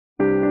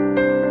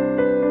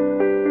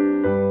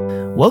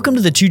Welcome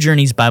to the Two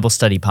Journeys Bible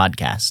Study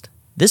Podcast.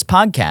 This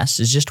podcast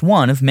is just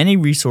one of many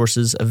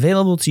resources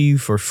available to you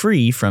for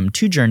free from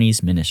Two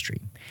Journeys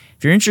Ministry.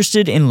 If you're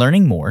interested in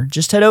learning more,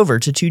 just head over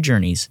to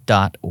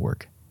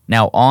twojourneys.org.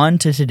 Now on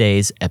to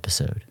today's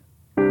episode.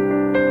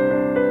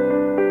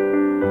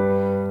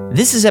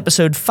 This is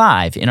episode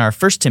 5 in our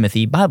 1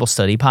 Timothy Bible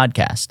Study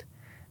Podcast.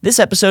 This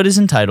episode is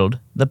entitled,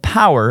 The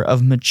Power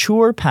of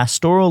Mature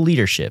Pastoral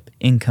Leadership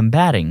in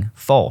Combating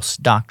False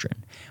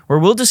Doctrine, where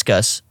we'll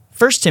discuss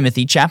 1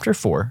 Timothy chapter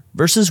 4,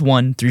 verses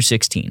 1 through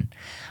 16.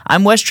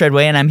 I'm Wes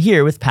Treadway, and I'm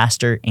here with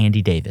Pastor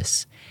Andy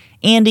Davis.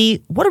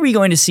 Andy, what are we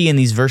going to see in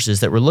these verses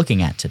that we're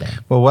looking at today?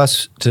 Well,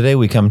 Wes, today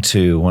we come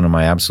to one of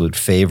my absolute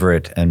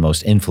favorite and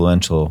most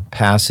influential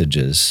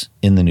passages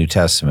in the New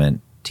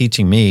Testament,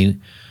 teaching me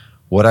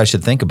what I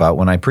should think about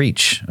when I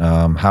preach,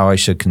 how I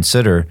should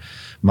consider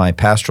my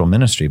pastoral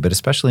ministry, but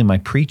especially my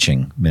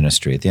preaching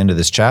ministry. At the end of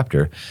this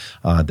chapter,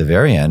 at the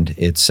very end,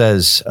 it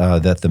says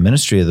that the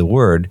ministry of the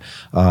Word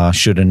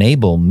should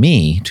enable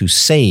me to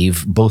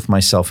save both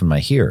myself and my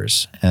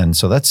hearers. And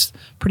so that's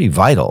pretty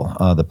vital.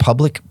 The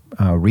public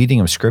reading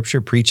of Scripture,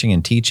 preaching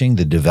and teaching,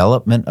 the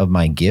development of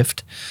my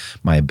gift,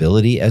 my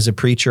ability as a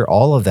preacher,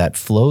 all of that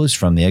flows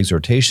from the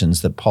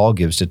exhortations that Paul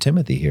gives to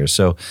Timothy here.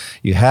 So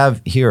you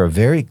have here a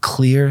very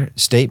clear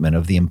statement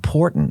of the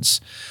importance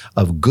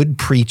of good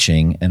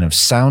preaching and of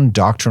sound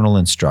doctrinal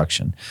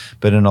instruction,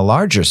 but in a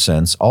larger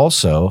sense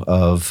also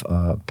of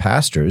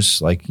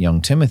pastors like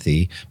young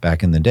Timothy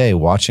back in the day,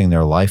 watching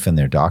their life and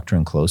their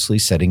doctrine closely,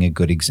 setting a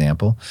good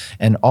example,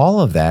 and all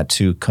of that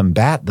to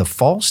combat the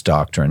false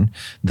doctrine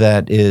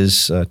that is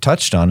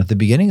touched on at the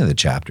beginning of the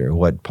chapter,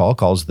 what Paul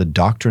calls the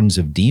doctrines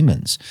of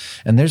demons.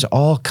 And there's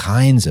all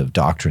kinds of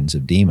doctrines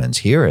of demons.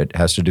 Here it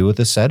has to do with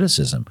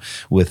asceticism,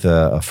 with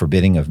a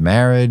forbidding of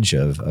marriage,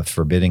 of a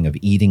forbidding of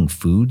eating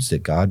foods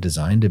that God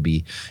designed to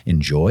be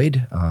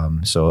enjoyed.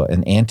 So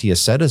an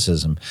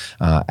anti-asceticism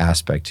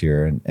aspect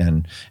here.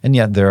 And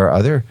yet there are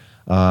other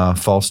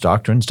false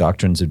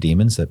doctrines of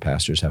demons that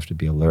pastors have to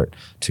be alert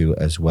to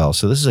as well.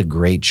 So this is a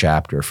great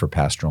chapter for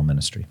pastoral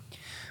ministry.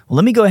 Well,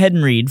 let me go ahead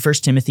and read 1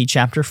 Timothy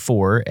chapter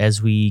 4 as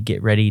we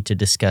get ready to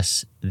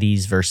discuss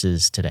these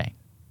verses today.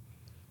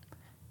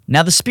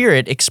 Now the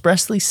Spirit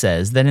expressly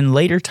says that in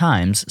later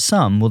times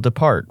some will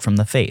depart from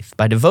the faith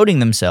by devoting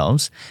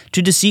themselves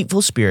to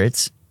deceitful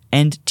spirits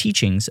and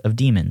teachings of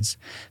demons,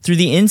 through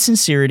the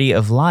insincerity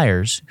of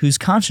liars whose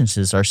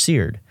consciences are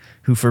seared,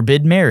 who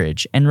forbid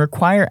marriage and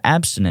require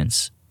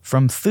abstinence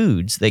from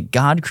foods that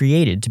God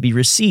created to be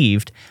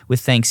received with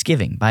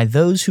thanksgiving by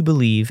those who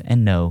believe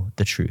and know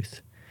the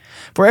truth.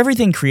 For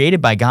everything created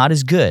by God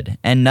is good,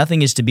 and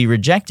nothing is to be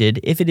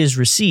rejected if it is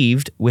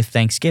received with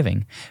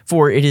thanksgiving,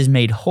 for it is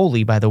made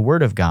holy by the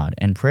word of God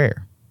and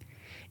prayer.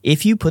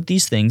 If you put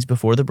these things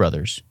before the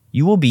brothers,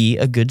 you will be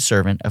a good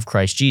servant of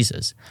Christ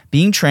Jesus,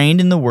 being trained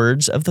in the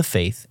words of the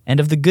faith and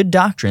of the good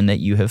doctrine that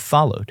you have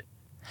followed.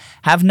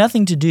 Have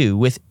nothing to do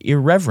with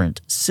irreverent,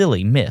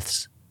 silly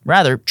myths.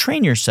 Rather,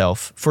 train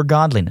yourself for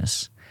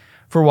godliness.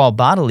 For while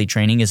bodily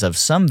training is of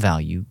some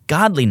value,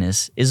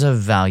 godliness is of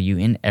value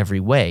in every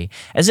way,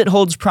 as it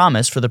holds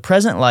promise for the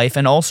present life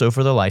and also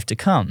for the life to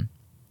come.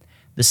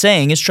 The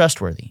saying is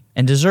trustworthy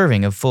and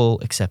deserving of full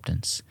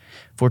acceptance.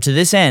 For to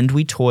this end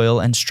we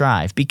toil and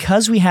strive,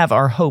 because we have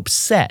our hope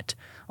set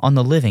on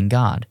the living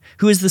God,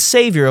 who is the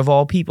Savior of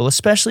all people,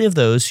 especially of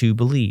those who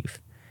believe.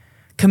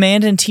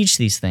 Command and teach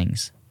these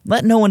things.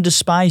 Let no one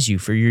despise you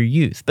for your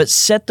youth, but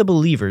set the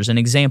believers an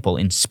example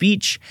in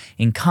speech,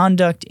 in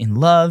conduct, in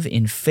love,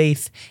 in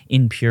faith,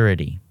 in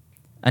purity.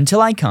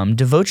 Until I come,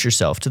 devote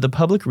yourself to the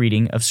public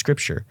reading of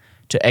Scripture,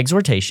 to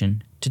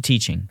exhortation, to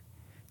teaching.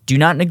 Do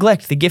not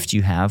neglect the gift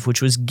you have,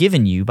 which was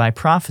given you by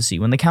prophecy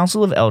when the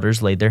council of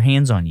elders laid their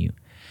hands on you.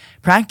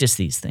 Practice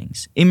these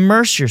things.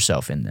 Immerse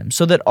yourself in them,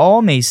 so that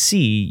all may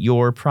see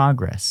your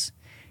progress.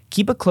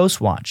 Keep a close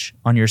watch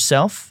on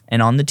yourself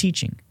and on the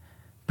teaching.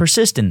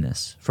 Persist in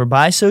this, for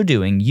by so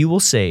doing you will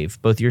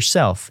save both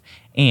yourself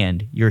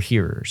and your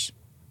hearers.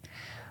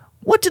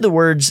 What do the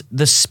words,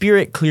 "the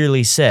Spirit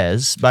clearly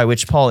says," by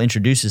which Paul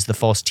introduces the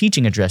false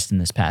teaching addressed in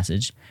this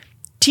passage,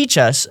 teach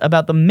us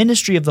about the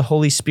ministry of the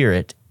Holy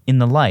Spirit in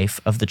the life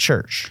of the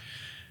church?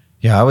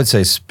 Yeah, I would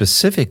say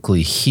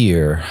specifically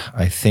here,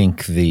 I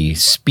think the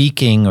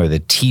speaking or the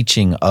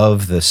teaching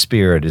of the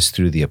Spirit is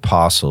through the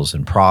apostles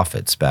and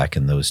prophets back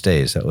in those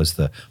days. That was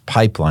the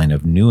pipeline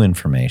of new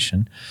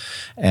information.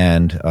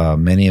 And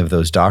many of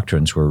those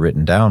doctrines were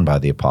written down by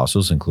the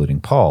apostles, including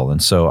Paul.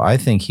 And so I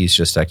think he's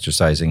just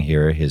exercising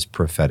here his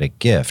prophetic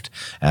gift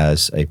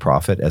as a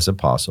prophet, as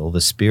apostle.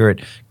 The Spirit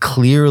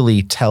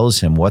clearly tells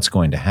him what's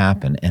going to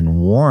happen and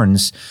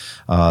warns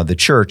the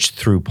church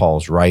through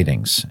Paul's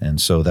writings. And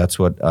so that's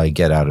what I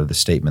get out of the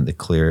statement that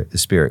the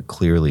Spirit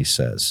clearly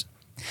says.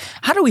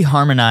 How do we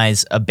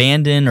harmonize,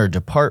 abandon, or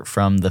depart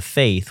from the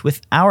faith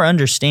with our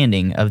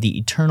understanding of the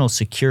eternal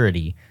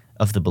security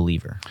of the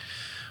believer?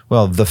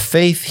 Well, the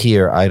faith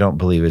here, I don't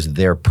believe, is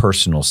their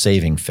personal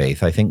saving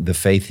faith. I think the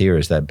faith here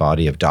is that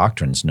body of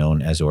doctrines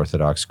known as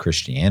Orthodox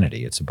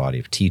Christianity. It's a body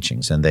of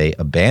teachings, and they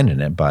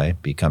abandon it by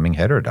becoming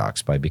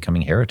heterodox, by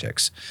becoming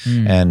heretics.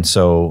 And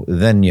so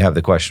then you have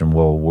the question,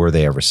 well, were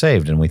they ever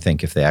saved? And we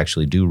think if they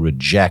actually do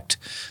reject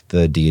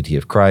the deity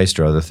of Christ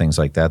or other things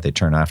like that, they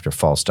turn after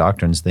false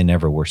doctrines, they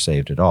never were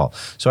saved at all.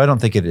 So I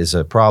don't think it is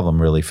a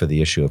problem really for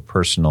the issue of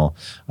personal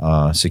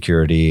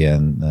security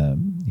and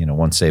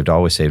once saved,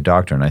 always saved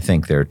doctrine. I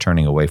think they're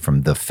turning away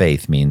from the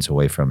faith means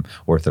away from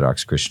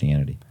Orthodox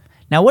Christianity.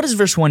 Now, what does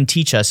verse 1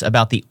 teach us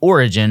about the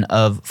origin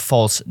of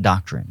false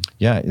doctrine?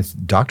 Yeah, it's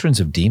doctrines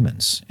of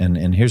demons.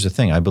 And here's the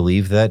thing. I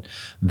believe that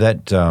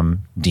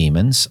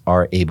demons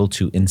are able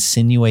to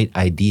insinuate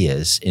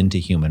ideas into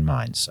human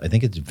minds. I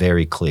think it's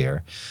very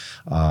clear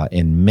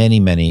in many,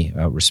 many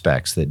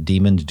respects that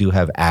demons do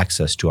have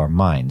access to our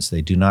minds.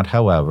 They do not,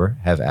 however,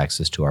 have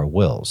access to our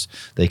wills.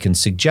 They can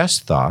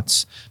suggest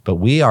thoughts, but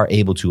we are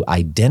able to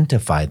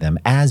identify them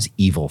as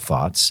evil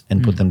thoughts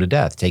and put them to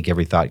death. Take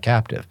every thought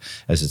captive,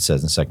 as it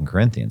says in 2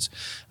 Corinthians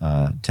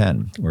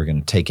 10. We're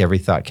going to take every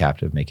thought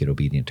captive, make it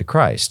obedient to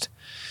Christ.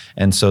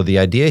 And so the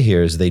idea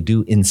here is they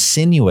do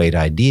insinuate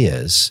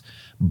ideas,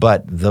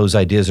 but those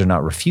ideas are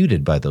not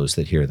refuted by those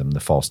that hear them,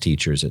 the false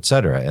teachers, et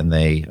cetera, and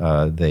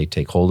they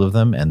take hold of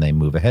them and they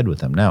move ahead with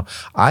them. Now,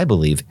 I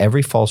believe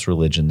every false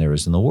religion there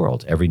is in the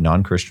world, every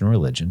non-Christian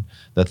religion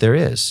that there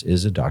is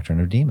a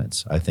doctrine of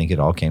demons. I think it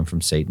all came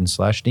from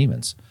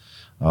Satan/demons.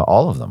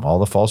 All of them, all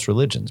the false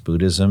religions,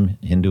 Buddhism,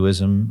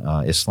 Hinduism,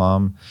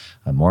 Islam,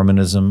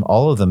 Mormonism,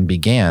 all of them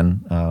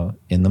began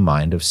in the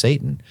mind of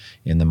Satan,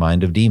 in the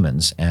mind of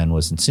demons, and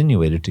was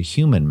insinuated to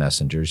human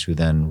messengers who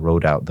then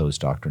wrote out those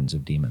doctrines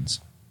of demons.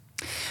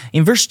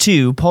 In verse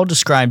 2, Paul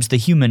describes the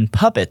human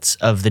puppets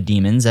of the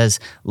demons as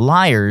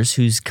liars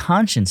whose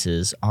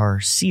consciences are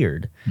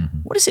seared.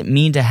 What does it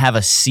mean to have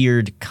a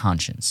seared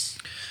conscience?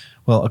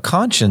 Well, a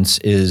conscience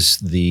is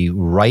the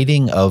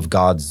writing of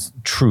God's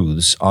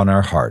truths on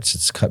our hearts.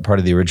 It's part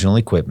of the original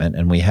equipment,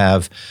 and we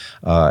have,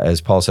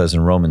 as Paul says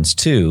in Romans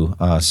 2,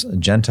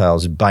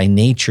 Gentiles by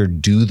nature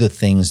do the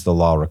things the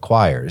law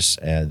requires.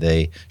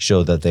 They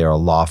show that they are a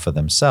law for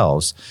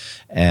themselves,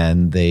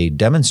 and they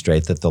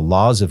demonstrate that the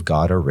laws of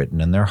God are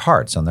written in their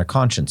hearts, on their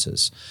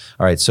consciences.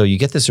 All right, so you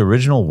get this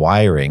original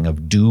wiring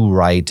of do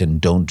right and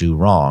don't do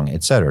wrong,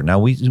 et cetera. Now,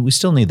 we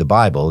still need the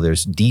Bible.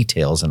 There's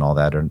details and all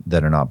that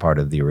are not part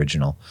of the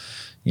original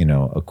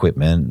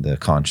equipment, the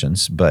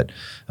conscience. But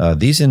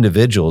these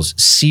individuals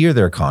sear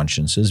their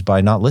consciences by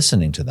not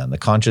listening to them. The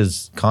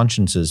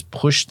consciences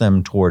push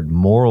them toward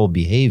moral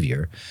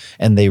behavior,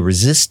 and they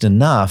resist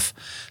enough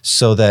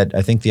so that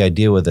I think the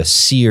idea with a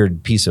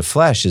seared piece of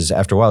flesh is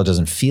after a while it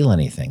doesn't feel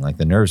anything, like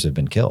the nerves have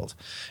been killed.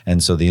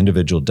 And so the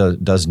individual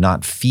does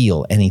not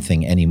feel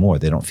anything anymore.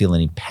 They don't feel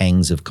any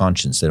pangs of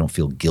conscience. They don't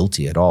feel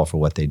guilty at all for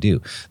what they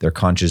do. Their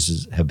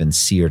consciences have been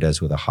seared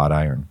as with a hot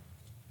iron.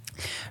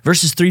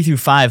 Verses 3 through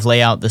 5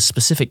 lay out the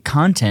specific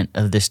content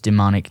of this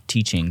demonic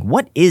teaching.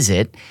 What is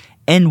it,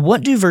 and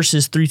what do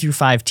verses 3 through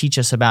 5 teach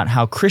us about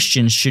how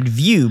Christians should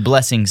view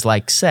blessings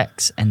like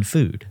sex and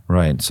food?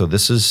 Right. So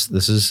this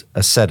is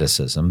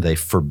asceticism. They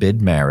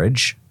forbid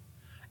marriage,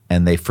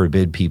 and they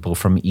forbid people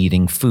from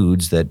eating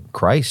foods that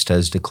Christ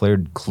has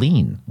declared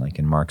clean, like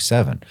in Mark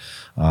 7.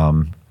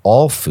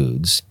 All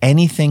foods,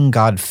 anything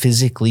God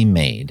physically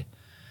made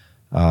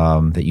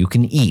that you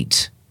can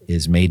eat,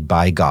 is made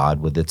by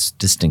God with its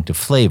distinctive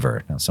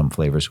flavor. Now, some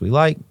flavors we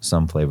like,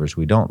 some flavors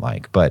we don't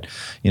like. But,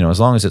 as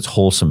long as it's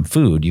wholesome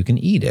food, you can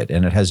eat it,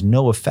 and it has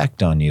no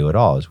effect on you at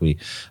all, as we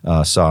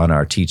saw in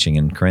our teaching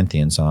in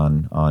Corinthians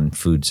on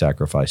food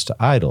sacrificed to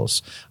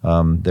idols.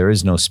 There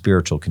is no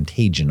spiritual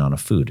contagion on a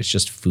food. It's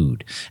just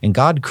food. And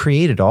God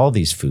created all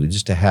these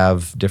foods to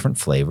have different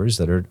flavors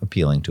that are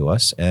appealing to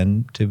us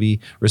and to be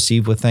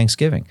received with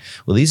thanksgiving.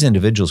 Well, these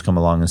individuals come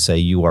along and say,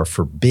 you are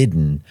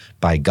forbidden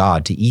by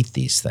God to eat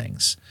these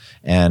things.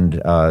 And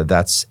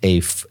that's a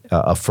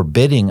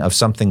forbidding of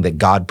something that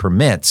God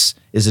permits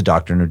is a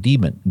doctrine of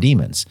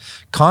demons.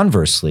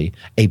 Conversely,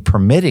 a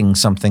permitting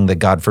something that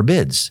God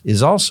forbids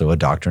is also a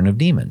doctrine of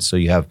demons. So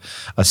you have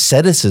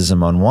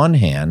asceticism on one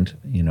hand,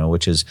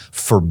 which is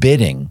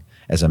forbidding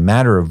as a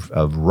matter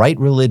of right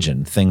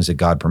religion things that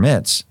God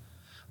permits,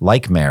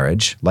 like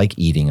marriage, like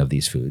eating of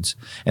these foods.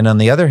 And on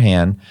the other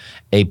hand,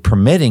 a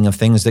permitting of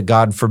things that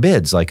God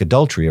forbids, like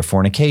adultery or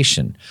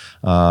fornication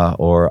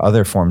or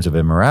other forms of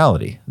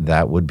immorality.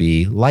 That would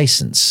be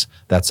license.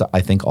 That's,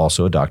 I think,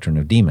 also a doctrine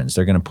of demons.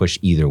 They're going to push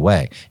either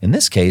way. In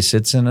this case,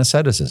 it's an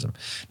asceticism.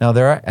 Now,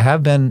 there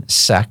have been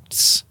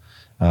sects,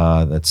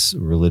 that's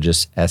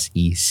religious,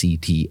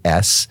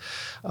 S-E-C-T-S,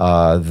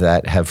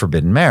 that have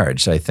forbidden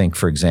marriage. I think,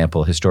 for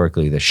example,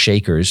 historically, the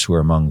Shakers were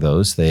among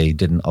those. They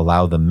didn't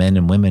allow the men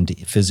and women to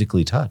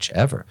physically touch,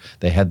 ever.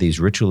 They had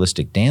these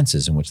ritualistic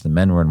dances in which the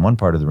men were in one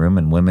part of the room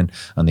and women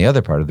on the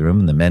other part of the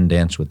room, and the men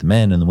danced with the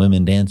men and the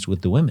women danced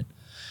with the women.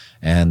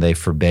 and they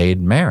forbade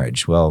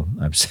marriage. Well,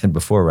 I've said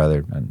before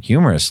rather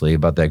humorously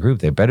about that group,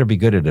 they better be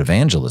good at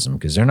evangelism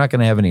because they're not going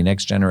to have any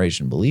next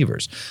generation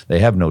believers. They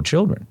have no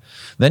children.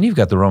 Then you've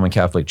got the Roman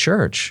Catholic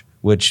Church,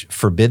 which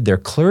forbid their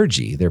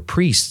clergy, their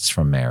priests,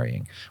 from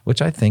marrying,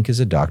 which I think is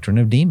a doctrine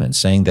of demons,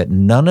 saying that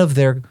none of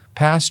their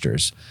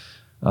pastors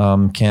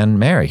can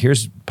marry.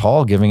 Here's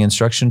Paul giving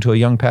instruction to a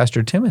young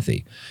pastor,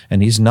 Timothy,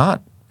 and he's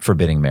not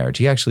forbidding marriage.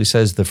 He actually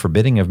says the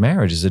forbidding of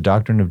marriage is a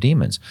doctrine of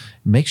demons.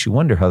 It makes you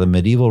wonder how the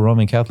medieval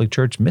Roman Catholic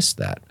Church missed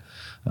that.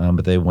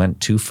 But they went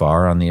too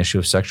far on the issue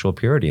of sexual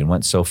purity and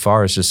went so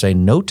far as to say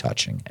no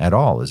touching at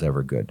all is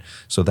ever good.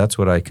 So that's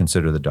what I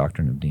consider the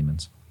doctrine of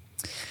demons.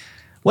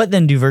 What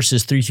then do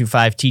verses 3 through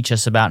 5 teach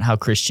us about how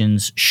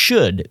Christians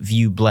should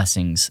view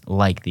blessings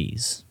like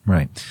these?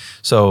 Right.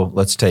 So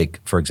let's take,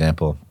 for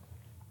example,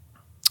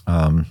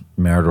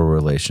 marital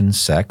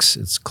relations, sex.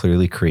 It's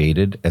clearly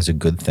created as a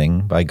good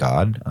thing by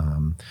God.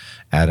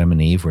 Adam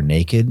and Eve were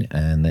naked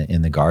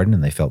in the garden,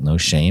 and they felt no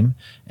shame,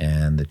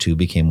 and the two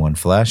became one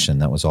flesh,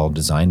 and that was all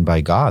designed by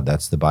God.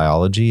 That's the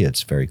biology.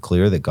 It's very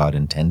clear that God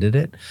intended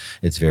it.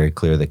 It's very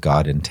clear that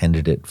God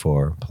intended it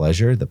for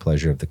pleasure, the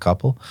pleasure of the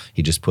couple.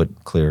 He just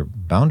put clear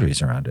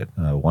boundaries around it.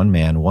 One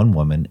man, one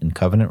woman in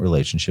covenant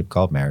relationship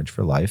called marriage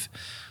for life,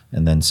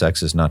 and then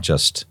sex is not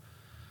just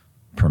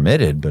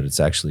permitted, but it's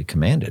actually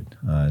commanded.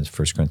 1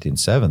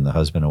 Corinthians 7, the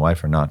husband and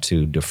wife are not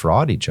to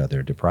defraud each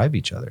other, deprive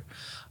each other.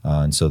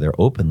 And so they're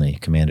openly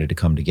commanded to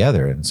come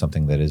together, and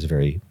something that is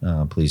very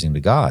pleasing to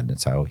God.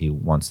 It's how he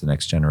wants the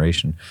next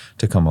generation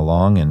to come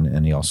along,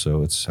 and he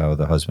also, it's how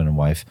the husband and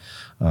wife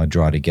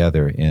draw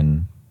together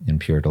in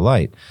pure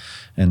delight.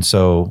 And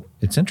so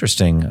it's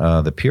interesting,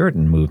 the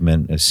Puritan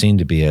movement is seen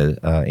to be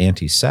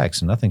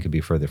anti-sex, and nothing could be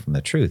further from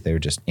the truth. They were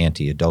just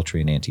anti-adultery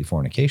and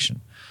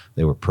anti-fornication.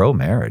 They were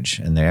pro-marriage,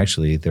 and they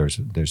actually,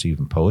 there's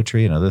even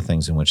poetry and other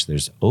things in which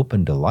there's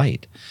open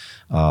delight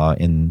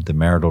in the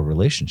marital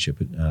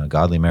relationship,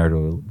 godly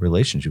marital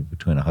relationship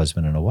between a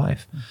husband and a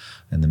wife,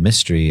 and the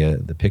mystery,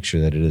 the picture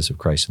that it is of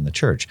Christ in the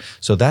church.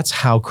 So that's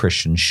how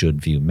Christians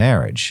should view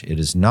marriage. It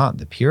is not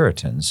the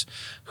Puritans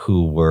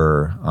who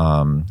were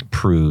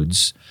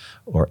prudes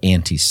or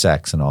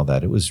anti-sex and all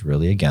that. It was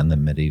really, again, the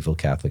medieval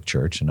Catholic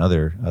Church and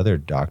other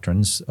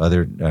doctrines,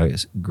 other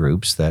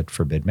groups that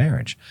forbid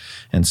marriage.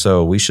 And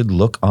so we should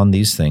look on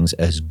these things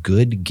as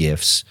good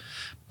gifts,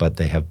 but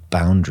they have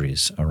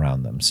boundaries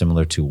around them,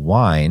 similar to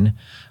wine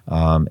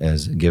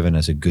as given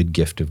as a good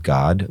gift of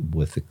God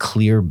with a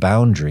clear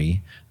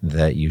boundary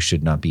that you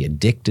should not be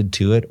addicted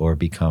to it or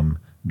become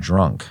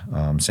drunk.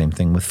 Same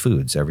thing with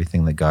foods.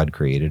 Everything that God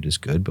created is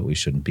good, but we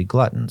shouldn't be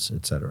gluttons,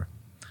 etc.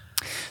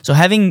 So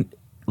having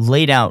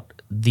laid out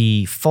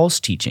the false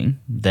teaching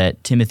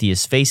that Timothy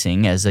is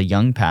facing as a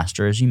young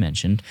pastor, as you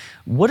mentioned,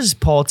 what does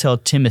Paul tell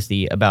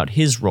Timothy about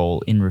his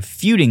role in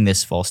refuting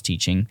this false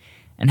teaching,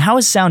 and how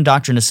is sound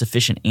doctrine a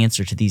sufficient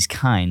answer to these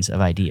kinds of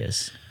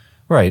ideas?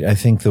 Right. I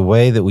think the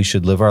way that we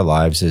should live our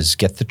lives is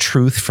get the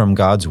truth from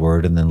God's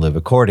word and then live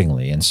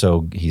accordingly. And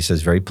so he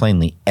says very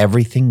plainly,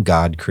 everything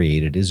God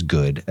created is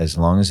good as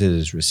long as it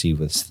is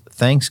received with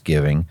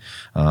thanksgiving,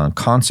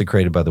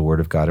 consecrated by the word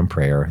of God in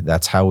prayer.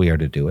 That's how we are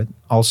to do it.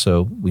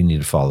 Also, we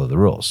need to follow the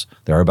rules.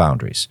 There are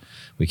boundaries.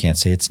 We can't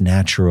say it's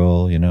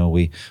natural,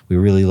 we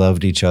really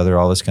loved each other,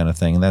 all this kind of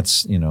thing. And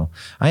that's,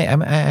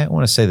 I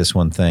want to say this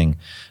one thing.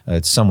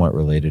 It's somewhat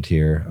related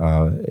here.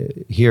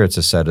 Here it's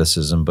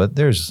asceticism, but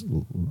there's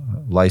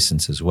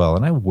license as well.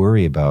 And I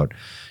worry about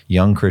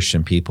young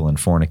Christian people in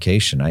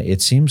fornication.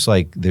 It seems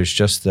like there's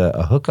just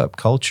a hookup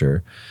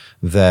culture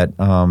that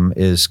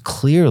is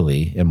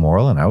clearly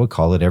immoral, and I would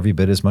call it every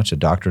bit as much a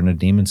doctrine of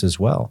demons as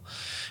well.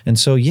 And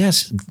so,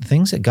 yes,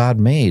 things that God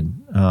made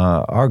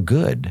are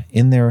good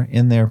in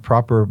their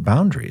proper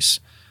boundaries.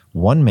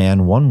 One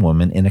man, one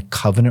woman in a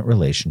covenant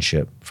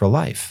relationship for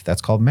life.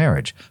 That's called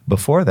marriage.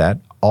 Before that,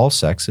 all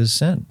sex is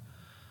sin.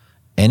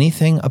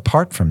 Anything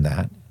apart from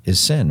that is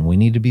sin. We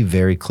need to be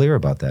very clear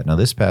about that. Now,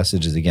 this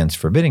passage is against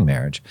forbidding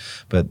marriage,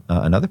 but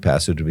another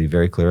passage would be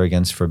very clear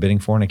against forbidding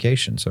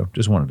fornication. So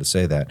just wanted to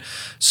say that.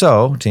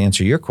 So to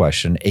answer your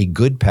question, a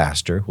good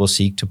pastor will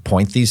seek to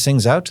point these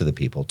things out to the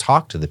people,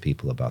 talk to the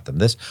people about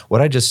them.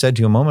 What I just said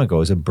to you a moment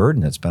ago is a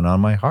burden that's been on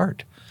my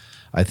heart.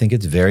 I think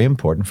it's very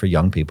important for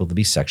young people to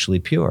be sexually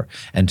pure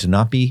and to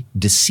not be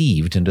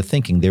deceived into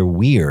thinking they're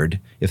weird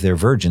if they're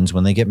virgins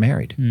when they get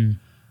married.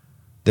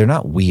 They're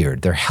not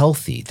weird. They're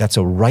healthy. That's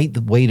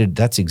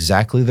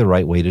exactly the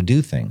right way to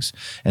do things.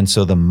 And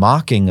so the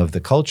mocking of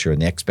the culture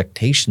and the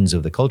expectations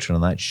of the culture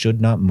and that should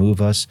not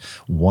move us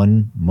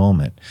one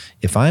moment.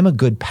 If I'm a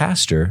good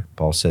pastor,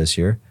 Paul says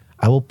here,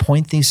 I will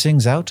point these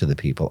things out to the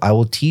people. I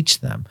will teach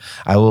them.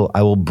 I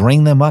will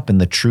bring them up in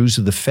the truths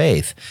of the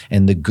faith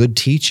and the good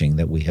teaching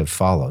that we have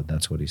followed.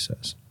 That's what he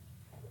says.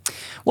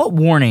 What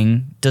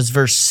warning does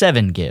verse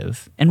 7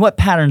 give, and what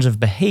patterns of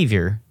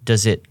behavior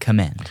does it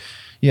commend?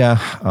 Yeah,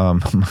 I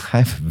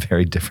have a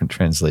very different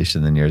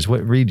translation than yours.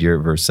 Read your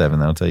verse 7,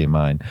 then I'll tell you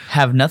mine.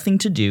 Have nothing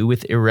to do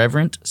with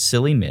irreverent,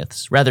 silly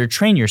myths. Rather,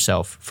 train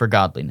yourself for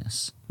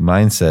godliness.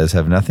 Mine says,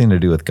 have nothing to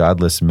do with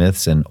godless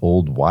myths and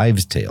old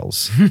wives'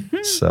 tales.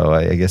 So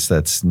I guess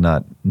that's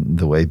not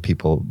the way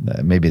people,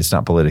 maybe it's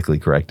not politically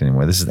correct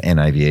anymore. This is the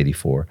NIV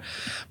 84.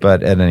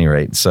 But at any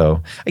rate,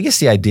 so I guess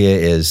the idea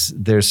is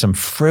there's some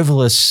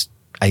frivolous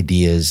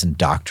ideas and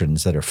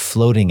doctrines that are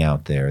floating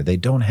out there. They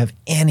don't have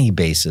any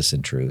basis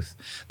in truth.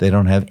 They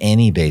don't have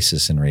any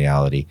basis in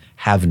reality,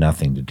 have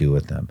nothing to do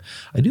with them.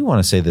 I do want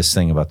to say this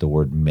thing about the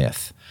word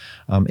myth.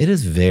 It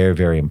is very,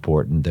 very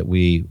important that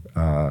we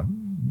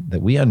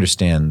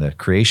understand the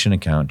creation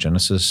account,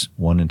 Genesis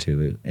 1 and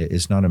 2,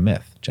 is not a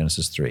myth.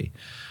 Genesis 3.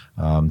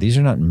 These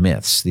are not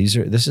myths.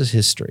 This is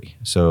history.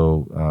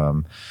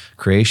 So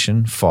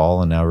creation,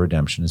 fall, and now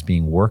redemption is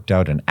being worked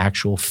out in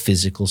actual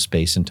physical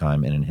space and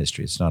time and in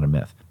history. It's not a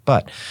myth.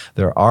 But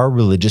there are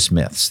religious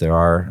myths. There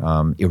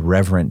are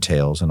irreverent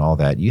tales and all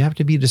that. You have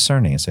to be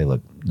discerning and say,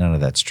 look, none of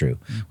that's true.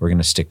 We're going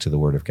to stick to the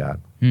Word of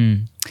God.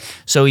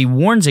 So he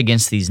warns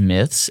against these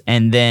myths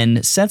and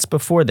then sets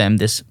before them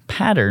this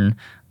pattern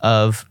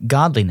of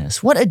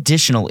godliness. What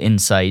additional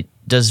insight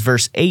does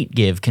verse 8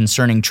 give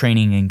concerning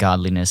training in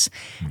godliness?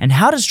 And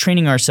how does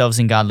training ourselves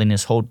in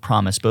godliness hold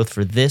promise both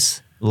for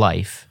this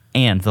life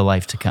and the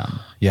life to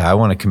come? Yeah, I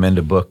want to commend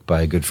a book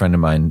by a good friend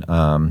of mine,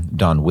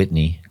 Don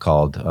Whitney,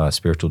 called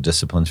Spiritual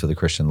Disciplines for the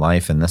Christian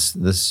Life. And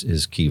this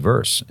is key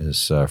verse,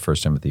 is 1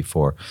 Timothy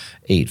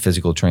 4:8.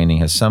 Physical training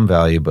has some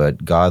value,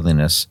 but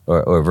godliness,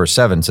 or verse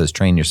 7 says,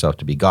 train yourself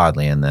to be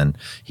godly. And then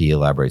he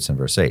elaborates in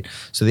verse 8.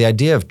 So the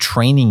idea of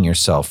training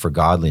yourself for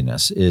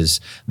godliness is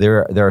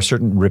there are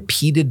certain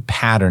repeated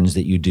patterns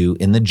that you do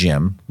in the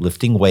gym,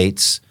 lifting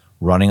weights,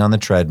 running on the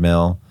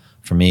treadmill.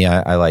 For me,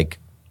 I like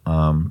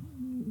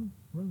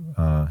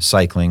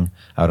cycling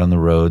out on the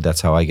road.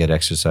 That's how I get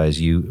exercise.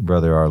 You,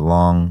 brother, are a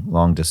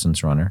long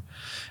distance runner.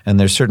 And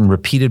there's certain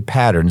repeated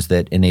patterns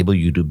that enable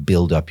you to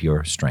build up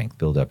your strength,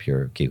 build up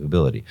your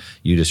capability.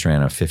 You just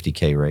ran a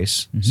 50K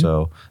race,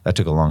 so that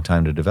took a long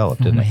time to develop,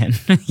 didn't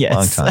it? Yes.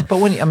 Long time. But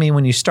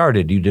when you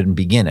started, you didn't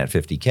begin at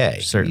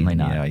 50K. Certainly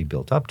not. You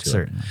built up to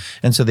Certainly. it.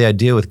 And so the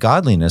idea with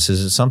godliness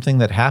is it's something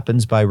that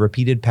happens by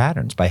repeated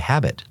patterns, by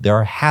habit. There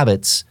are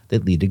habits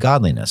that lead to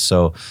godliness.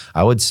 So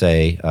I would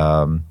say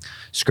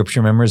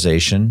Scripture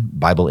memorization,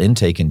 Bible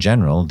intake in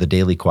general, the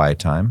daily quiet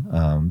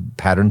time,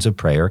 patterns of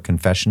prayer,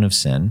 confession of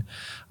sin,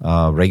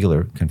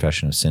 regular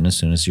confession of sin. As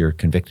soon as you're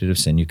convicted of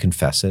sin, you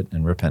confess it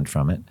and repent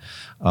from it.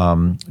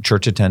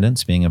 Church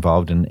attendance, being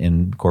involved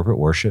in corporate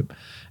worship,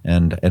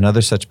 and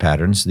other such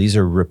patterns. These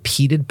are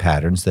repeated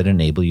patterns that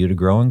enable you to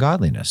grow in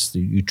godliness.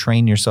 You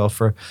train yourself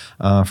for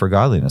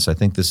godliness. I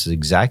think this is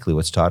exactly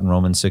what's taught in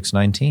Romans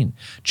 6:19.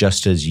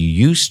 Just as you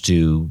used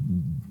to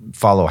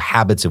follow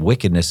habits of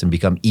wickedness and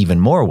become even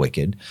more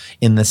wicked,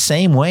 in the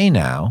same way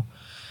now,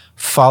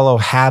 follow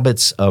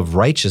habits of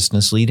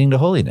righteousness leading to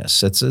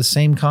holiness. It's the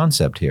same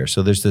concept here.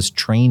 So there's this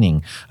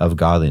training of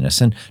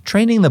godliness. And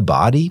training the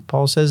body,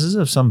 Paul says, is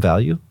of some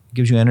value. It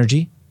gives you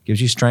energy,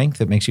 gives you strength.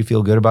 It makes you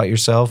feel good about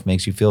yourself,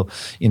 makes you feel,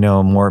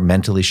 more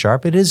mentally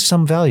sharp. It is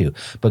some value.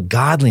 But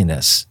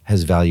godliness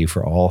has value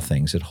for all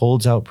things. It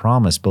holds out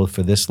promise both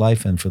for this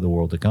life and for the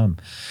world to come.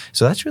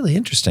 So that's really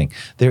interesting.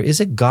 There is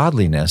a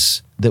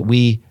godliness that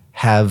we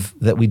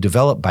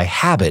develop by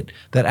habit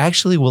that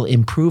actually will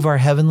improve our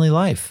heavenly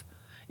life.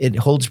 It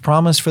holds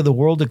promise for the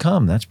world to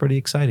come. That's pretty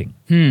exciting.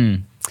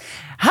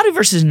 How do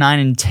verses 9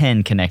 and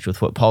 10 connect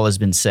with what Paul has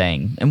been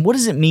saying? And what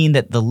does it mean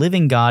that the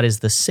living God is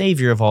the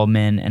Savior of all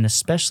men and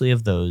especially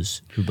of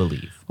those who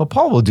believe? Well,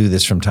 Paul will do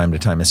this from time to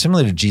time. It's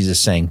similar to Jesus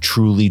saying,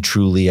 truly,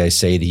 truly, I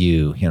say to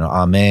you.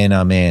 Amen,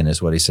 amen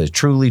is what he says.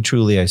 Truly,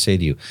 truly, I say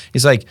to you.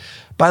 He's like,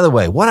 by the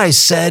way, what I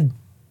said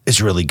is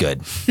really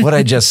good. What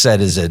I just said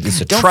is a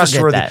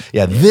trustworthy.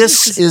 Yeah,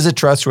 this is a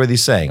trustworthy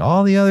saying.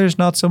 All the others,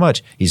 not so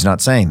much. He's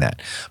not saying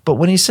that. But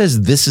when he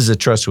says this is a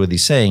trustworthy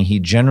saying, he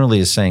generally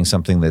is saying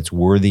something that's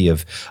worthy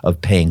of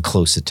paying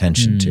close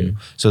attention to.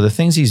 So the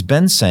things he's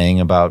been saying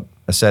about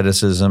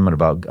asceticism and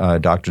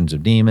about doctrines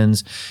of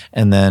demons,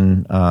 and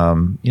then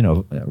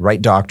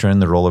right doctrine,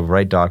 the role of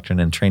right doctrine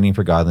and training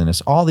for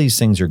godliness, all these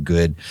things are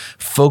good.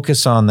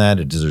 Focus on that.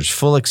 It deserves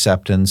full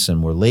acceptance,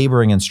 and we're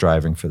laboring and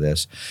striving for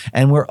this.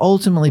 And we're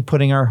ultimately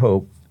putting our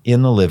hope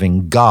in the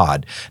living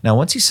God. Now,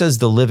 once he says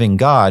the living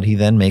God, he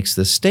then makes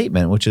this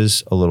statement, which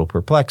is a little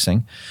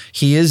perplexing.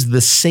 He is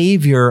the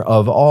Savior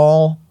of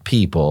all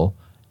people,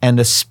 and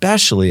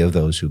especially of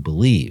those who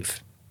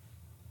believe.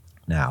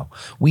 Now,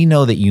 we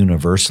know that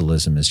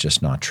universalism is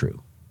just not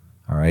true,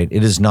 all right?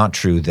 It is not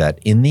true that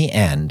in the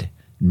end,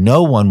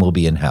 no one will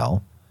be in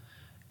hell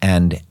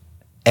and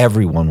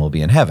everyone will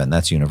be in heaven.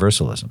 That's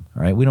universalism,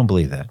 all right? We don't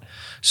believe that.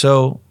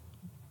 So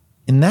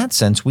in that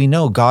sense, we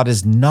know God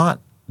is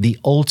not the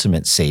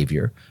ultimate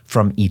Savior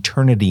from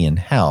eternity in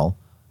hell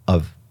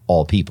of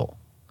all people.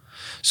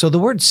 So the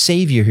word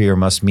Savior here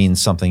must mean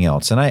something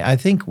else. And I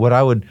think what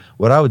I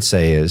would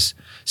say is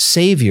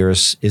Savior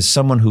is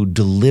someone who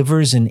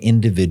delivers an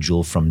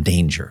individual from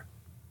danger.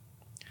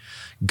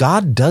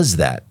 God does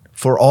that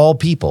for all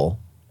people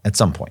at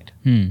some point.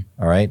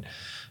 All right?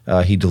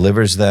 He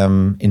delivers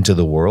them into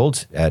the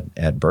world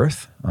at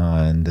birth,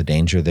 and the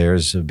danger there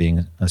is of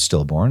being a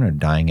stillborn or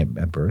dying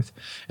at birth.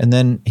 And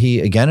then he,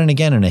 again and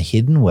again, in a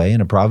hidden way,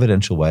 in a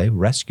providential way,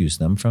 rescues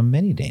them from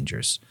many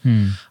dangers.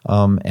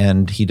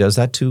 And he does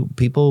that to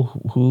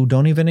people who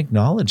don't even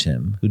acknowledge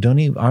him, who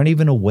aren't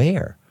even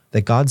aware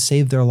that God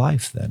saved their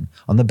life then.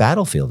 On the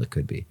battlefield, it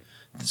could be.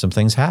 Some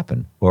things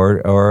happen,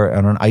 or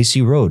on an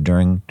icy road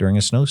during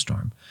a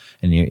snowstorm.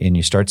 And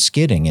you start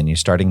skidding, and you're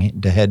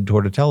starting to head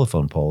toward a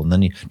telephone pole, and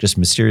then you just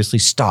mysteriously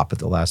stop at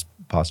the last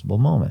possible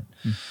moment.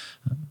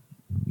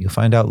 You'll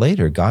find out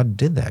later, God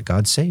did that.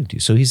 God saved you.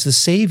 So he's the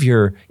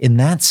Savior in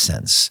that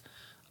sense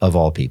of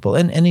all people.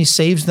 And he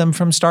saves them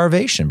from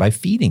starvation by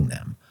feeding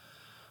them,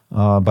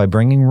 by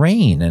bringing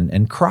rain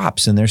and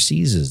crops in their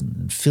seasons,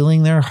 and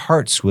filling their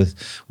hearts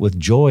with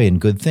joy and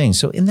good things.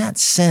 So in that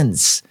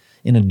sense,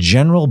 in a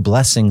general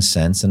blessing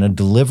sense, and a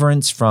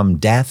deliverance from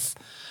death,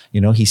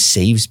 he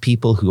saves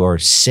people who are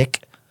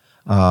sick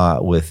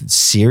with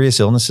serious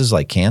illnesses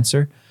like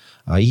cancer.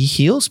 He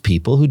heals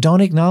people who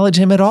don't acknowledge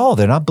him at all.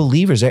 They're not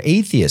believers. They're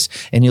atheists,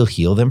 and he'll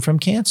heal them from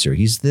cancer.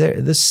 He's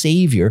the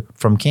Savior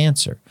from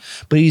cancer.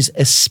 But he's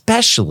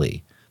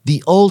especially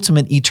the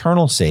ultimate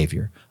eternal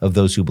Savior of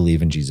those who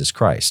believe in Jesus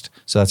Christ.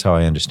 So that's how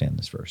I understand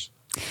this verse.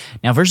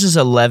 Now, verses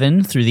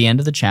 11 through the end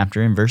of the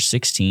chapter and verse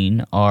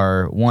 16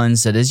 are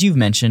ones that, as you've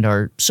mentioned,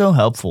 are so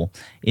helpful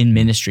in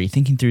ministry,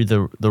 thinking through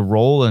the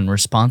role and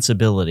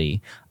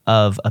responsibility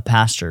of a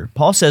pastor.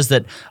 Paul says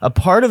that a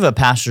part of a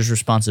pastor's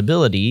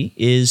responsibility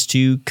is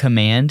to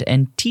command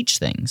and teach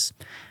things.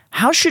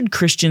 How should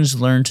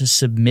Christians learn to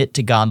submit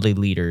to godly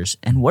leaders,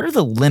 and what are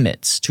the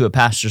limits to a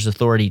pastor's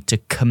authority to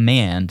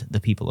command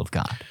the people of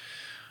God?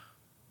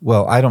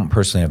 Well, I don't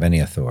personally have any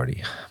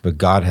authority, but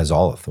God has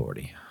all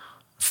authority.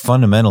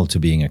 Fundamental to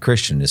being a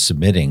Christian is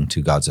submitting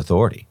to God's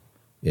authority.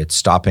 It's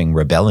stopping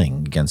rebelling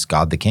against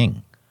God the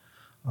King.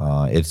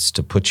 It's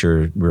to put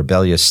your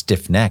rebellious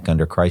stiff neck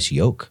under Christ's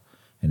yoke.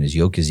 And his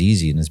yoke is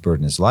easy and his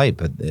burden is light,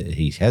 but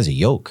he has a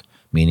yoke,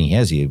 meaning he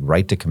has a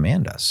right to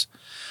command us.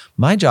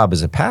 My job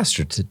as a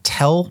pastor to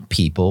tell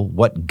people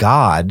what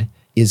God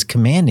is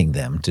commanding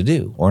them to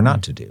do or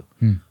not to do.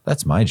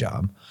 That's my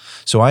job.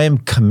 So I am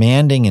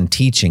commanding and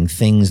teaching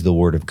things the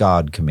Word of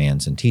God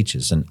commands and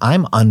teaches, and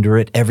I'm under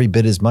it every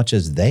bit as much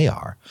as they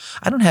are.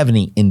 I don't have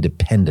any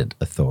independent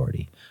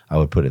authority, I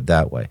would put it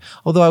that way.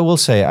 Although I will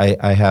say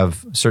I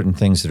have certain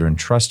things that are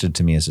entrusted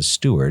to me as a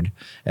steward,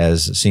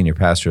 as a senior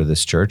pastor of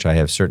this church. I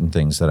have certain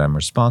things that I'm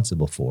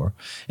responsible for,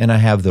 and I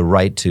have the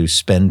right to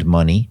spend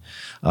money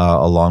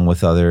along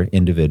with other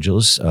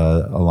individuals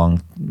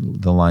along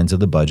the lines of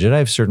the budget. I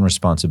have certain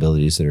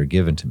responsibilities that are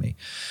given to me.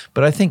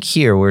 But I think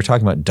here we're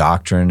talking about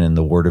doctrine and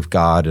the Word of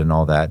God and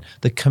all that.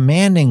 The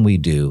commanding we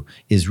do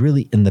is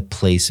really in the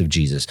place of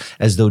Jesus,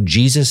 as though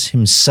Jesus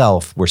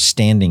himself were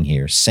standing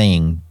here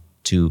saying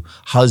to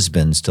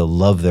husbands to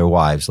love their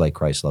wives like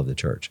Christ loved the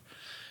church.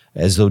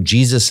 As though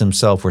Jesus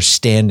himself were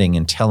standing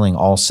and telling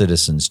all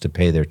citizens to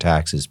pay their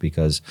taxes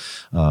because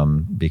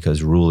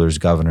rulers,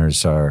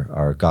 governors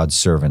are God's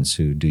servants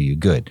who do you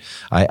good.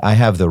 I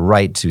have the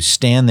right to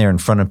stand there in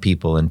front of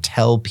people and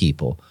tell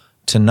people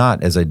to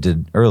not, as I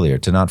did earlier,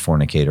 to not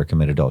fornicate or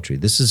commit adultery.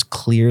 This is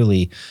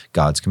clearly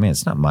God's command.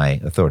 It's not my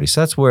authority.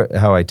 So that's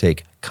how I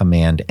take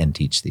command and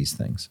teach these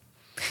things.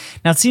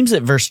 Now, it seems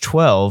that verse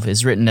 12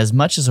 is written as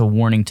much as a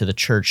warning to the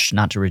church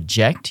not to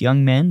reject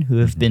young men who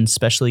have been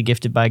specially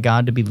gifted by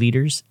God to be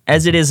leaders,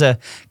 as it is a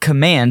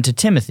command to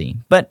Timothy.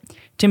 But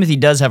Timothy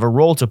does have a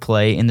role to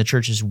play in the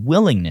church's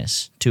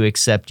willingness to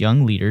accept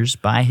young leaders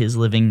by his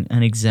living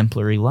an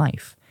exemplary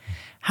life.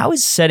 How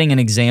is setting an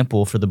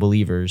example for the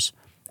believers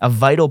a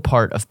vital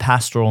part of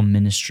pastoral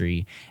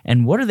ministry,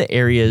 and what are the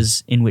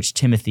areas in which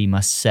Timothy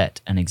must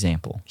set an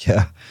example?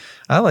 Yeah,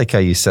 I like how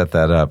you set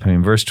that up. I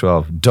mean, verse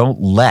 12,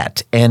 don't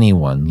let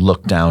anyone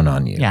look down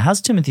on you. Yeah, how's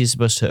Timothy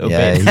supposed to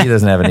obey that? He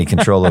doesn't have any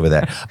control over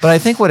that. But I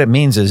think what it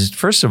means is,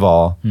 first of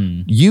all,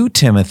 you,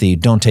 Timothy,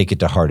 don't take it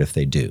to heart if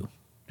they do.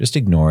 Just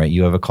ignore it.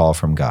 You have a call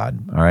from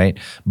God, all right?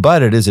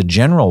 But it is a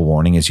general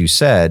warning, as you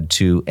said,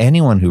 to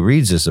anyone who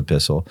reads this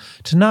epistle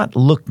to not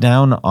look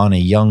down on a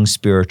young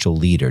spiritual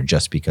leader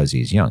just because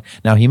he's young.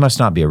 Now, he must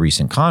not be a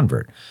recent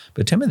convert,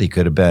 but Timothy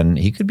could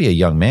be a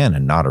young man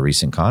and not a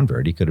recent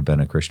convert. He could have been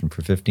a Christian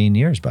for 15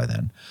 years by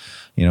then,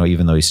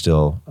 even though he's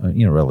still,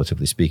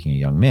 relatively speaking, a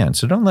young man.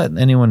 So don't let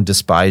anyone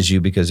despise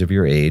you because of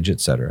your age, et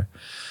cetera.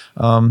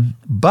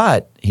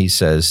 But he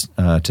says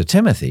to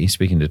Timothy,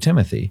 speaking to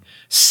Timothy,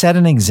 set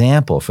an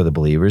example for the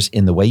believers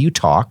in the way you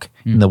talk,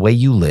 in the way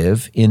you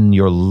live, in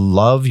your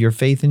love, your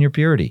faith, and your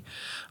purity.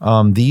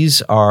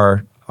 These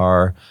are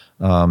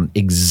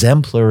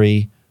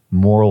exemplary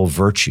moral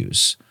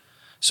virtues.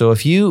 So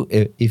if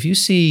you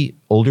see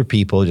older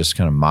people just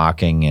kind of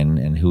mocking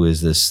and who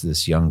is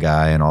this young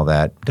guy and all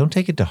that, don't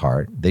take it to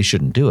heart. They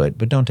shouldn't do it,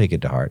 but don't take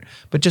it to heart.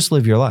 But just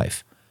live your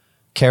life.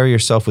 Carry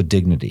yourself with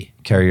dignity.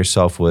 Carry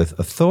yourself with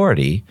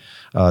authority,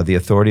 the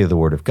authority of the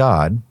Word of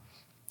God,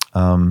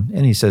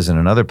 And he says in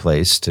another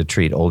place to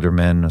treat older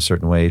men a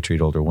certain way,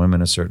 treat older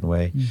women a certain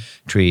way,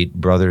 treat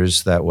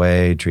brothers that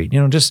way,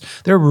 just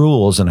there are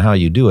rules on how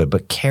you do it,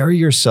 but carry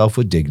yourself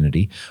with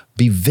dignity.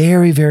 Be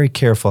very, very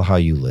careful how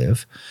you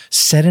live.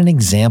 Set an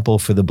example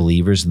for the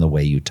believers in the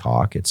way you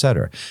talk,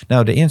 etc.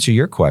 Now, to answer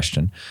your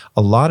question,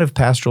 a lot of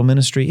pastoral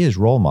ministry is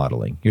role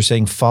modeling. You're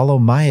saying, follow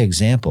my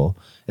example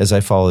as I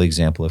follow the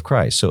example of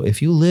Christ. So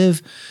if you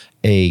live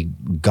a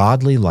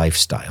godly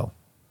lifestyle,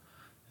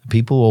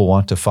 people will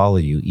want to follow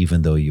you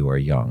even though you are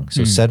young.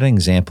 So set an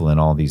example in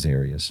all these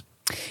areas.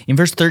 In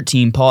verse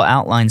 13, Paul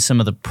outlines some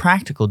of the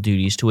practical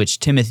duties to which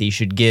Timothy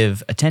should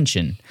give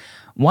attention.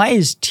 Why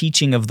is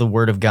teaching of the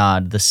Word of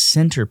God the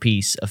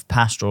centerpiece of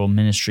pastoral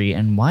ministry,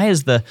 and why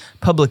is the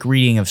public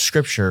reading of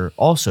Scripture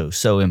also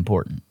so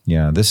important?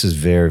 Yeah, this is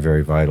very,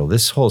 very vital.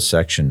 This whole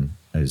section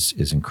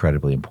is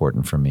incredibly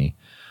important for me,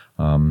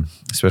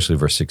 especially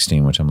verse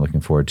 16, which I'm looking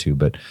forward to.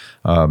 But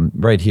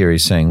right here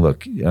he's saying,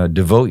 look,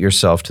 devote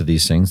yourself to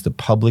these things, the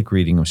public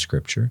reading of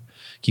Scripture.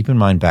 Keep in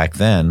mind back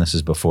then, this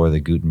is before the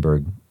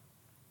Gutenberg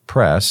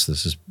press.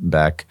 This is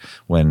back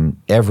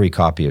when every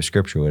copy of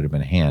Scripture would have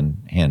been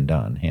hand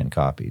done, hand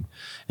copied.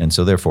 And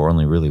so therefore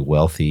only really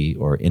wealthy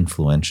or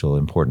influential,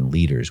 important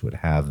leaders would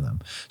have them.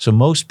 So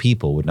most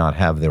people would not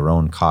have their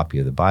own copy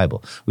of the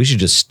Bible. We should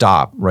just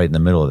stop right in the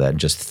middle of that and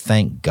just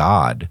thank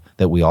God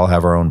that we all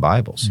have our own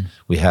Bibles.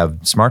 We have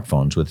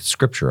smartphones with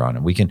Scripture on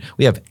them.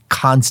 We have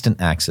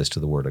constant access to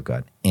the Word of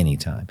God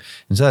anytime.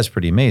 And so that's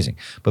pretty amazing.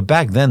 But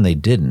back then they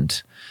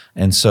didn't.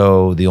 And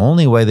so the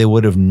only way they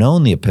would have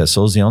known the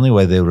epistles, the only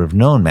way they would have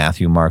known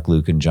Matthew, Mark,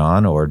 Luke, and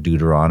John, or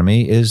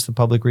Deuteronomy, is the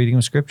public reading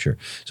of Scripture.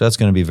 So that's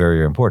going to be very,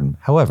 very important.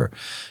 However,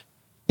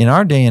 in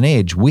our day and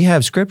age, we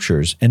have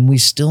Scriptures, and we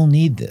still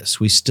need this.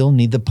 We still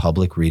need the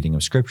public reading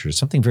of Scripture. There's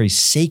something very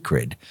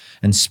sacred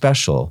and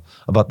special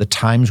about the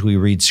times we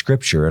read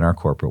Scripture in our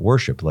corporate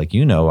worship. Like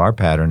our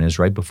pattern is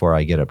right before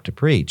I get up to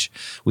preach,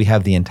 we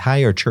have the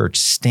entire church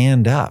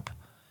stand up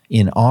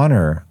in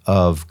honor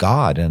of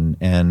God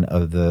and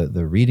of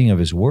the reading of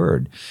His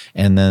Word.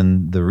 And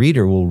then the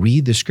reader will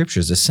read the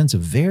Scriptures, a sense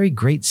of very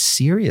great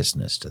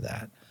seriousness to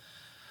that.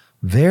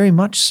 Very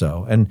much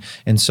so.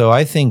 And so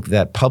I think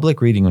that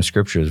public reading of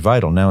Scripture is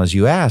vital. Now, as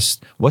you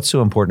asked, what's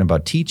so important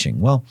about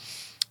teaching? Well,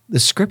 the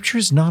Scripture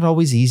is not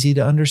always easy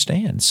to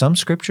understand. Some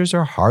Scriptures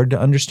are hard to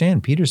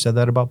understand. Peter said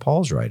that about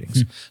Paul's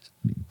writings.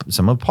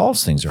 Some of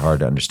Paul's things are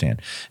hard to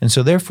understand. And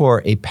so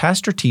therefore, a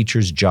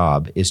pastor-teacher's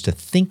job is to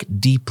think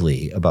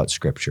deeply about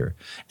Scripture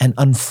and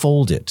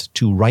unfold it,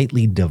 to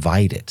rightly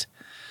divide it.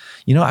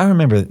 I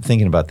remember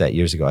thinking about that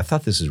years ago. I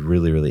thought this is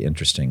really, really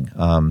interesting.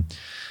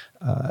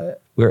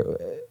 We're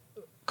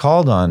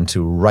called on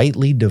to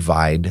rightly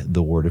divide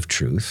the word of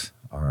truth,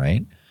 all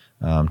right?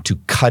 To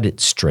cut it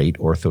straight,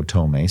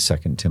 orthotome,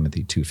 2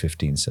 Timothy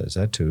 2:15 says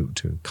that,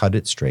 to cut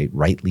it straight,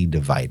 rightly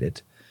divide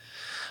it.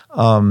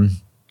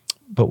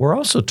 But we're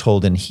also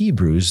told in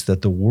Hebrews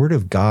that the Word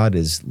of God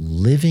is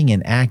living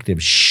and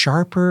active,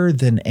 sharper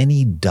than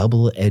any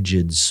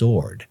double-edged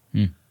sword.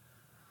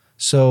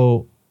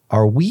 So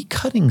are we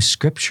cutting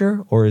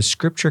Scripture, or is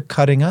Scripture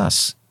cutting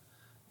us?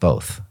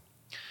 Both.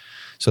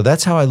 So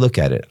that's how I look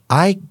at it.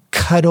 I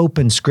cut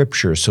open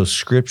Scripture so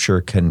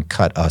Scripture can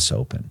cut us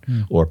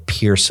open or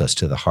pierce us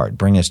to the heart,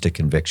 bring us to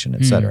conviction,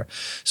 etc.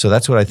 So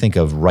that's what I think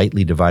of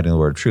rightly dividing the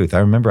word of truth. I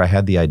remember I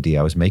had the idea.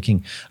 I was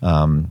making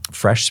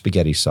fresh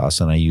spaghetti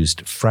sauce, and I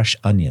used fresh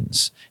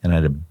onions. And I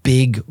had a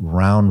big,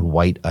 round,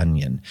 white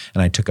onion.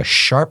 And I took a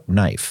sharp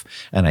knife,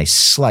 and I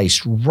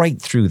sliced right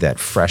through that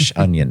fresh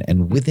onion.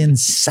 And within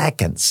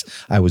seconds,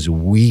 I was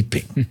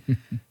weeping.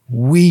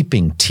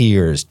 Weeping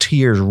tears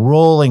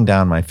rolling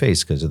down my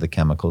face because of the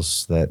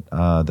chemicals that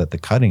the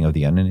cutting of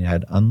the onion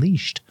had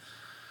unleashed.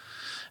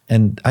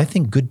 And I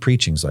think good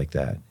preaching's like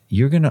that.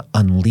 You're going to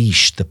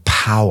unleash the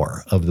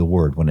power of the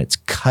word when it's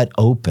cut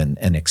open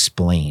and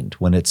explained,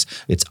 when it's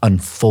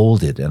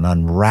unfolded and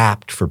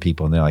unwrapped for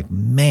people. And they're like,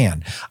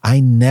 man, I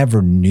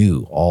never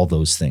knew all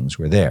those things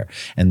were there.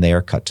 And they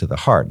are cut to the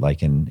heart.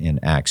 Like in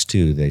Acts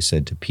 2, they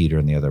said to Peter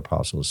and the other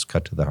apostles,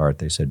 cut to the heart.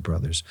 They said,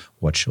 brothers,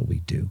 what shall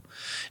we do?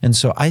 And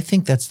so I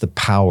think that's the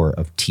power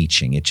of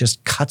teaching. It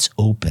just cuts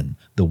open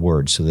the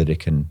word so that it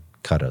can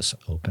cut us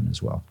open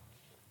as well.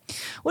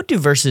 What do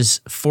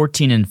verses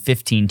 14 and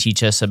 15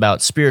 teach us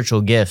about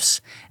spiritual gifts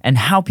and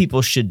how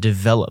people should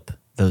develop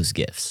those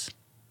gifts?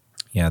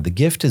 Yeah, the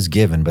gift is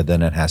given, but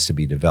then it has to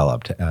be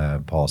developed.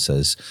 Paul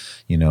says,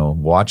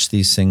 watch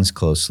these things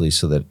closely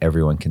so that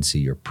everyone can see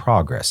your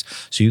progress.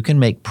 So you can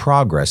make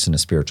progress in a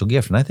spiritual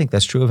gift, and I think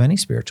that's true of any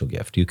spiritual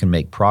gift. You can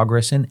make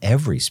progress in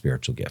every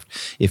spiritual gift.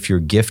 If your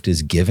gift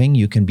is giving,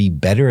 you can be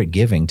better at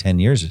giving 10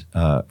 years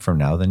from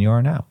now than you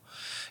are now.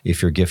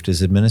 If your gift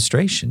is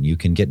administration, you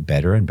can get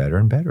better and better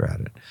and better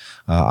at it.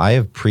 I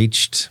have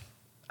preached,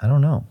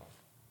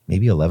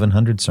 maybe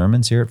 1,100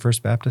 sermons here at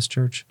First Baptist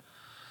Church.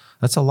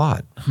 That's a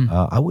lot.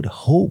 I would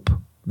hope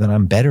that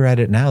I'm better at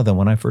it now than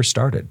when I first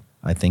started.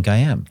 I think I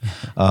am.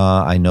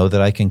 I know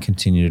that I can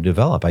continue to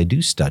develop. I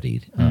do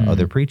study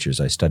other preachers.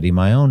 I study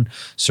my own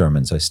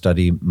sermons. I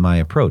study my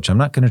approach. I'm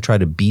not going to try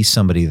to be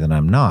somebody that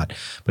I'm not,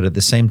 but at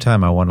the same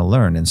time, I want to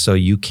learn. And so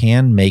you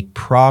can make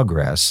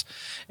progress.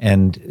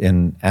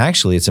 And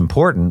actually, it's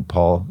important,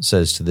 Paul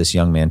says to this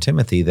young man,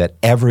 Timothy, that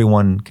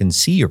everyone can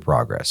see your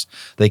progress.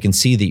 They can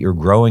see that you're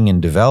growing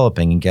and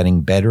developing and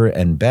getting better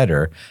and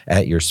better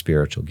at your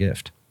spiritual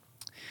gift.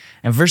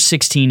 And verse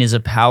 16 is a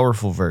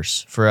powerful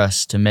verse for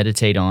us to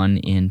meditate on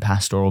in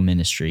pastoral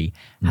ministry.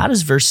 How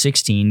does verse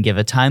 16 give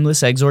a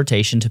timeless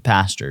exhortation to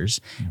pastors,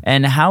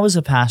 and how is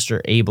a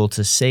pastor able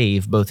to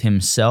save both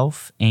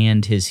himself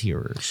and his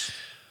hearers?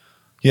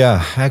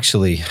 Yeah,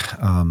 actually,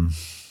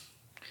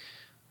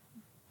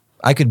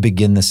 I could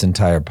begin this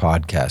entire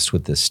podcast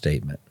with this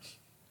statement.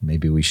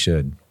 Maybe we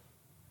should.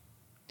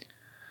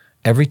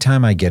 Every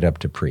time I get up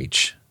to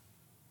preach,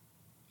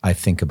 I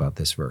think about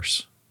this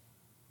verse.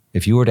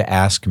 If you were to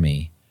ask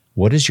me,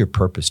 what is your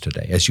purpose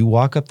today? As you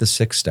walk up the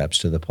 6 steps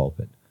to the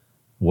pulpit,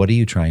 what are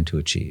you trying to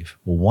achieve?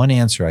 Well, one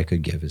answer I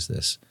could give is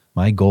this.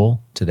 My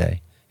goal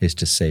today is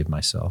to save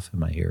myself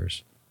and my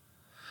hearers.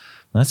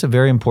 And that's a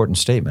very important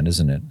statement,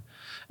 isn't it?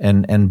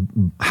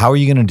 And how are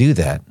you going to do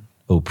that,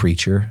 O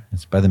preacher?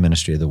 It's by the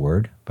ministry of the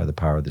word, by the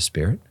power of the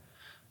Spirit.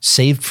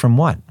 Saved from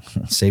what?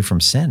 Saved from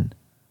sin.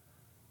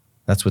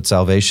 That's what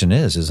salvation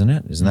is, isn't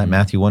it? Isn't that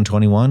Matthew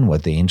 1:21,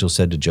 what the angel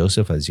said to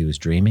Joseph as he was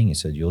dreaming? He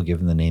said, you'll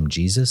give him the name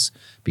Jesus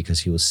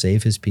because he will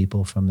save his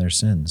people from their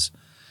sins.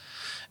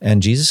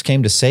 And Jesus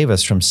came to save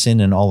us from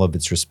sin in all of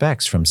its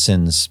respects, from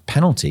sin's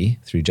penalty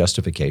through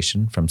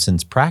justification, from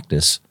sin's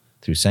practice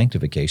through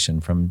sanctification,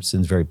 from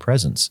sin's very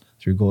presence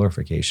through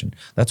glorification.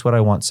 That's what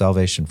I want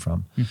salvation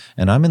from.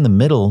 And I'm in the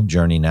middle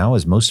journey now,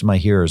 as most of my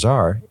hearers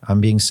are. I'm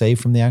being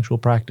saved from the actual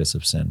practice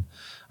of sin.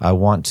 I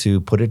want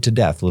to put it to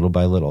death little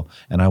by little,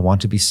 and I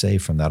want to be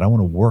saved from that. I want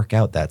to work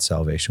out that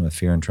salvation with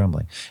fear and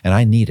trembling, and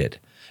I need it.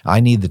 I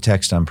need the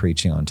text I'm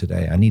preaching on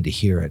today. I need to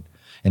hear it.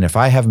 And if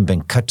I haven't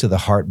been cut to the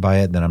heart by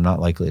it, then I'm not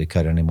likely to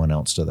cut anyone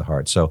else to the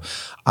heart. So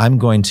I'm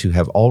going to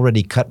have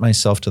already cut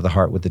myself to the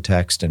heart with the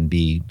text and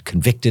be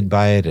convicted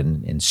by it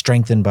and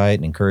strengthened by it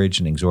and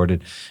encouraged and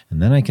exhorted,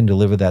 and then I can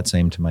deliver that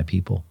same to my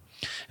people.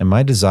 And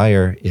my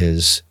desire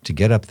is to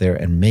get up there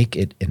and make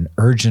it an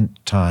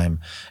urgent time,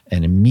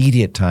 an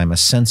immediate time, a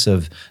sense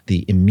of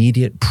the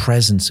immediate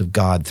presence of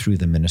God through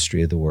the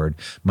ministry of the word.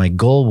 My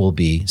goal will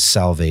be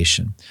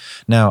salvation.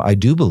 Now, I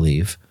do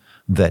believe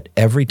that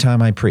every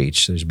time I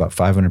preach, there's about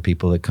 500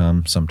 people that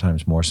come,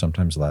 sometimes more,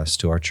 sometimes less,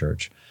 to our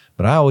church.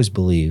 But I always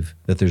believe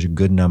that there's a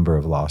good number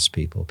of lost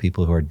people,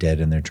 people who are dead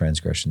in their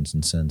transgressions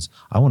and sins.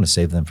 I want to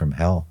save them from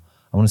hell.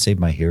 I want to save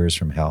my hearers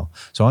from hell.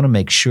 So I want to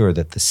make sure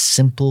that the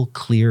simple,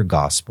 clear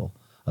gospel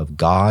of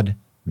God,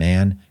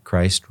 man,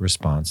 Christ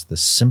response, the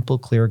simple,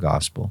 clear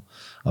gospel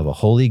of a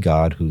holy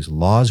God whose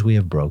laws we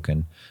have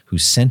broken, who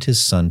sent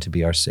his Son to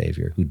be our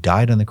Savior, who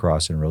died on the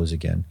cross and rose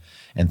again,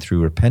 and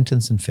through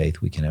repentance and faith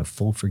we can have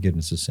full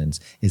forgiveness of sins,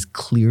 is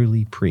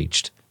clearly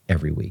preached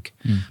every week.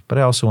 But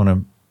I also want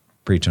to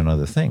preach on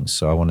other things.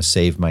 So I want to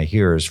save my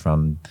hearers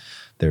from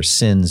their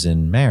sins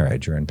in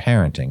marriage or in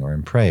parenting or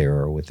in prayer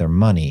or with their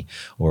money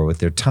or with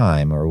their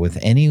time or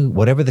with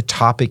whatever the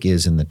topic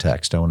is in the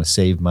text. I want to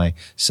save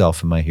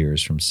myself and my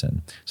hearers from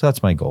sin. So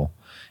that's my goal.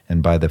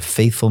 And by the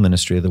faithful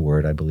ministry of the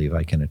word, I believe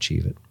I can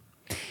achieve it.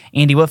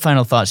 Andy, what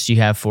final thoughts do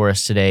you have for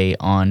us today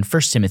on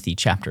 1 Timothy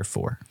chapter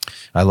 4?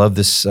 I love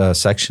this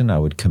section. I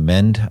would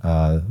commend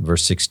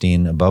verse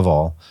 16 above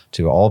all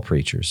to all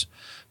preachers.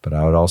 But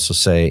I would also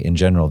say, in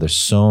general, there's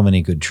so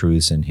many good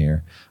truths in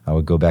here. I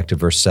would go back to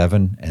verse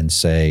 7 and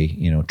say,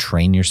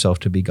 train yourself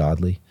to be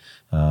godly.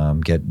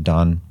 Get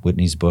Don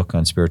Whitney's book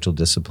on spiritual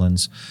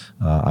disciplines.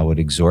 I would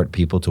exhort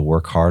people to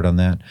work hard on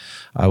that.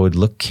 I would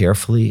look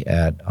carefully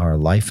at our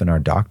life and our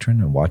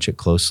doctrine and watch it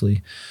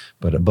closely.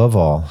 But above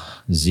all,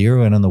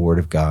 zero in on the Word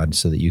of God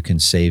so that you can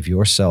save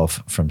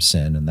yourself from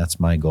sin. And that's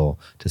my goal,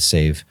 to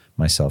save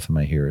myself and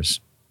my hearers.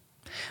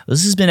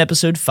 This has been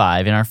episode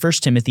 5 in our 1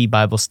 Timothy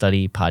Bible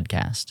Study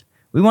podcast.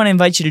 We want to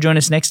invite you to join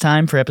us next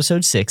time for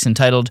episode 6,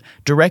 entitled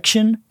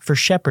Direction for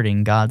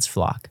Shepherding God's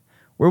Flock,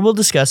 where we'll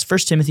discuss 1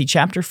 Timothy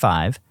chapter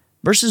 5,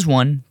 verses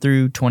 1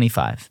 through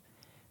 25.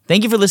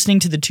 Thank you for listening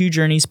to the Two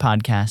Journeys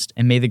podcast,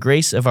 and may the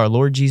grace of our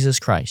Lord Jesus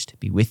Christ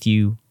be with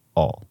you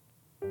all.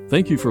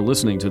 Thank you for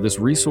listening to this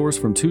resource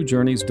from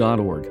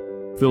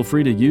twojourneys.org. Feel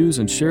free to use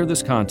and share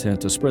this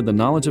content to spread the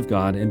knowledge of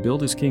God and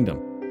build His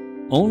kingdom.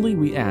 Only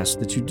we ask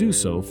that you do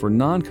so for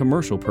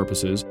non-commercial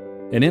purposes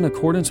and in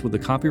accordance with the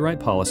copyright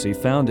policy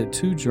found at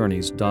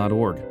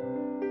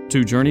twojourneys.org.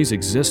 Two Journeys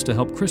exists to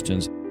help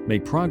Christians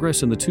make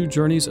progress in the two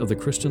journeys of the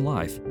Christian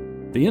life,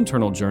 the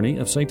internal journey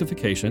of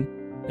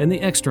sanctification and the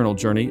external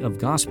journey of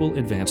gospel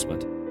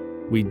advancement.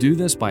 We do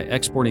this by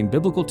exporting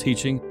biblical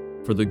teaching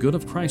for the good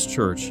of Christ's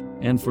church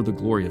and for the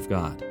glory of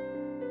God.